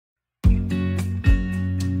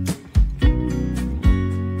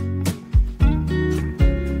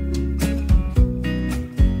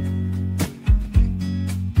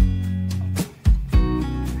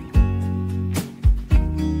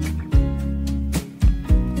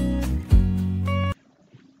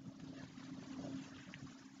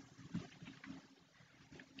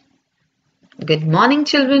Good morning,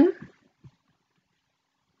 children.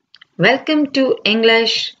 Welcome to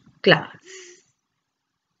English class.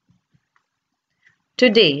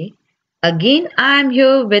 Today, again, I am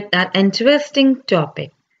here with an interesting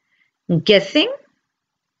topic. Guessing?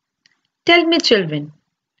 Tell me, children,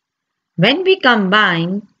 when we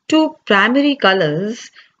combine two primary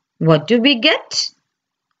colors, what do we get?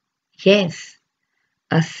 Yes,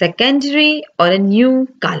 a secondary or a new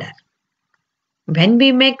color. When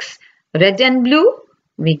we mix red and blue,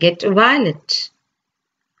 we get violet.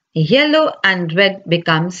 Yellow and red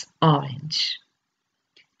becomes orange.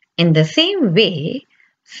 In the same way,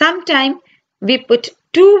 sometimes we put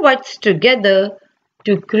two words together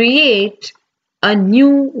to create a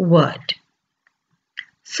new word.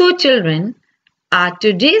 So children, our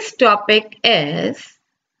today's topic is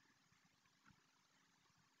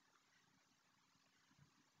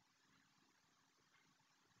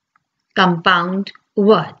compound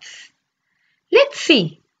words. Let's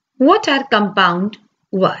see what are compound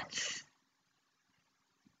words.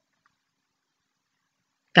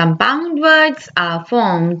 Compound words are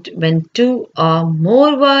formed when two or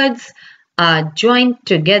more words are joined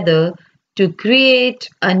together to create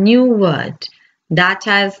a new word that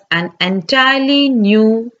has an entirely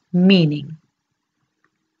new meaning.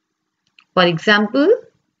 For example,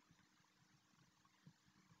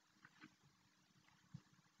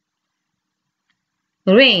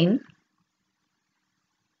 rain,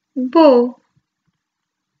 bow,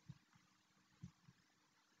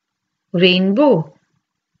 rainbow.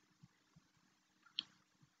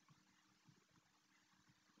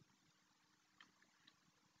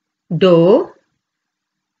 Door,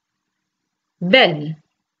 bell,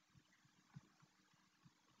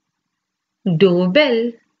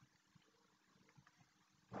 doorbell.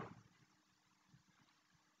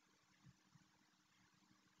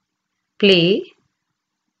 Play,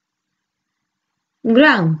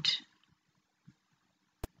 ground,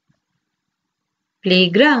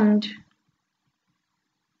 playground.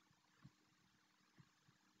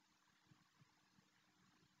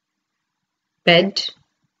 Bed,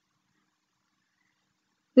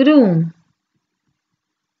 room,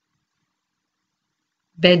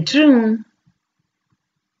 bedroom.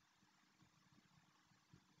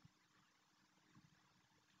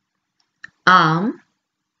 Arm,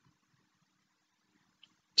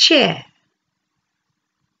 chair,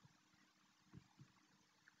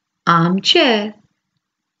 armchair.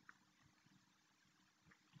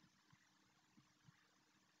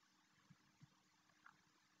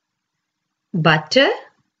 Butter,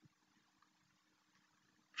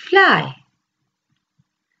 fly,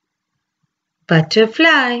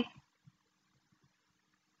 butterfly.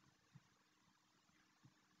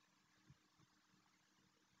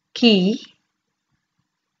 Key,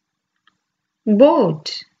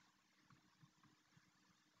 board,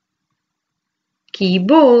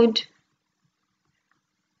 keyboard.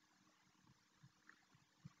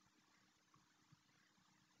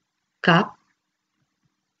 Cup,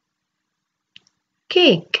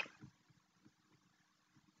 cake,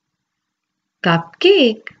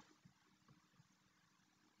 cupcake.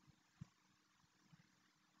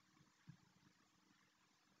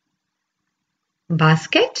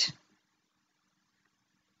 Basket,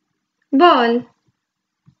 ball,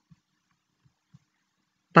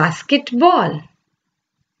 basketball.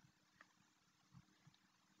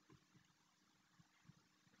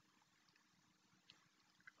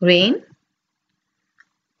 Rain,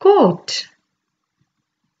 coat,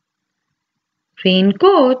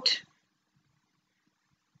 raincoat.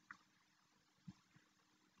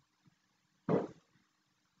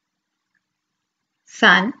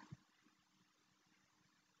 Sun,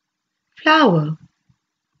 flower,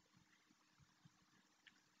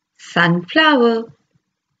 sunflower.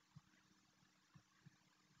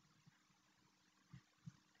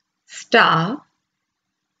 Star,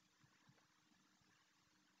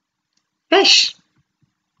 fish,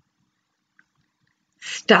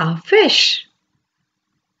 starfish.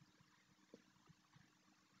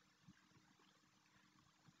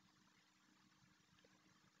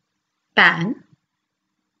 Pan,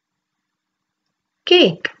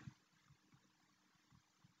 cake,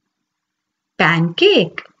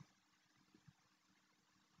 pancake.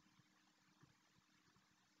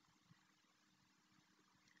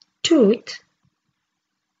 Tooth,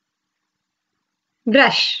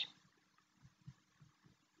 brush,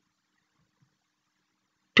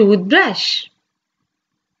 toothbrush.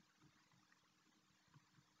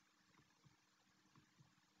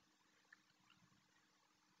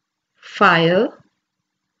 Fire,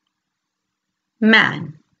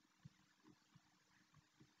 man,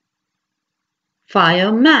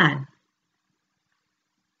 fireman.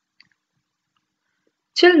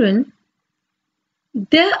 Children,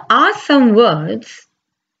 there are some words,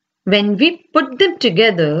 when we put them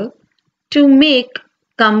together to make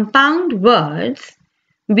compound words,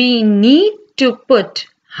 we need to put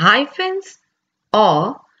hyphens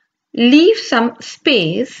or leave some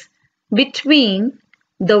space between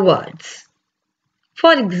the words.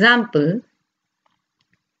 For example,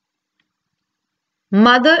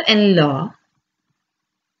 mother-in-law,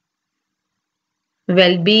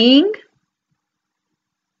 well-being,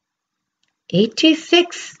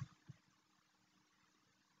 86,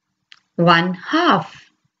 one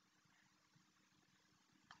half,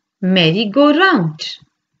 merry-go-round,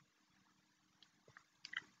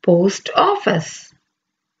 post office,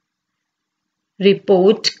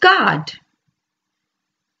 report card,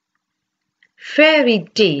 fairy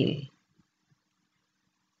tale,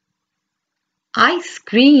 ice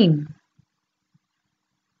cream,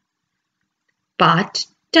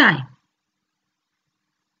 part-time.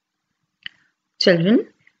 Children,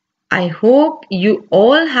 I hope you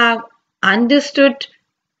all have understood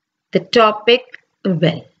the topic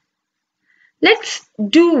well. Let's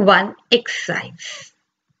do one exercise.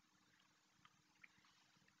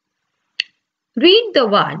 Read the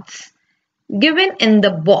words given in the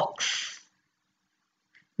box.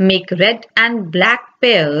 Make red and black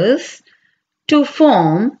pairs to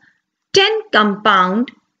form 10 compound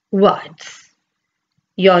words.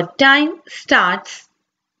 Your time starts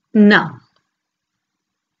now.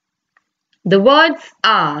 The words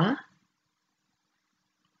are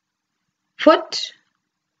foot,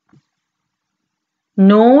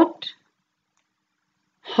 note,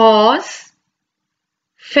 horse,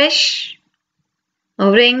 fish,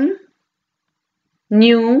 ring,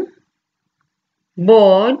 new,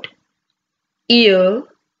 board, ear,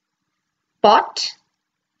 pot,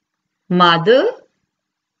 mother,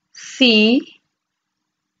 sea,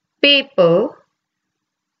 paper,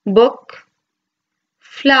 book,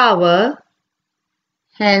 flower,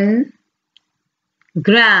 hen,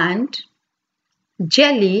 grand,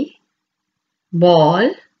 jelly,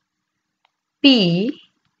 ball, pea,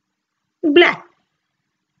 black.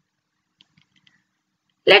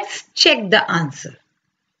 Let's check the answer.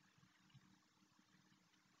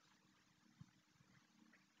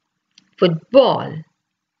 Football,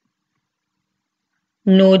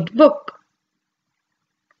 notebook,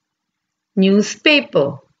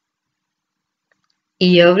 newspaper,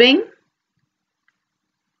 earring,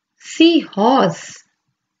 seahorse,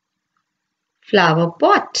 flower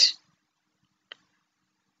pot,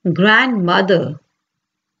 grandmother,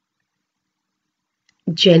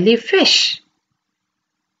 jellyfish,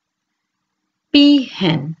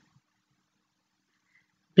 peahen,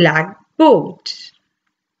 blackboard.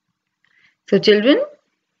 So children,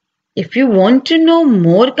 if you want to know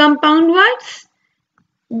more compound words,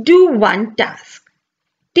 do one task.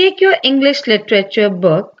 Take your English literature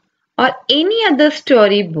book or any other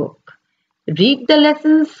story book. Read the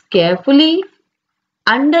lessons carefully,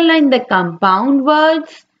 underline the compound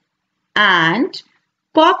words and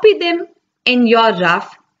copy them in your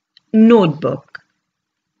rough notebook.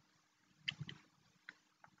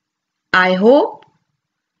 I hope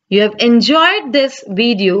you have enjoyed this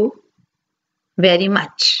video very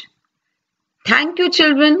much. Thank you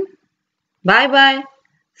children. Bye bye.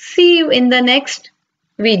 See you in the next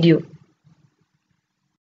video.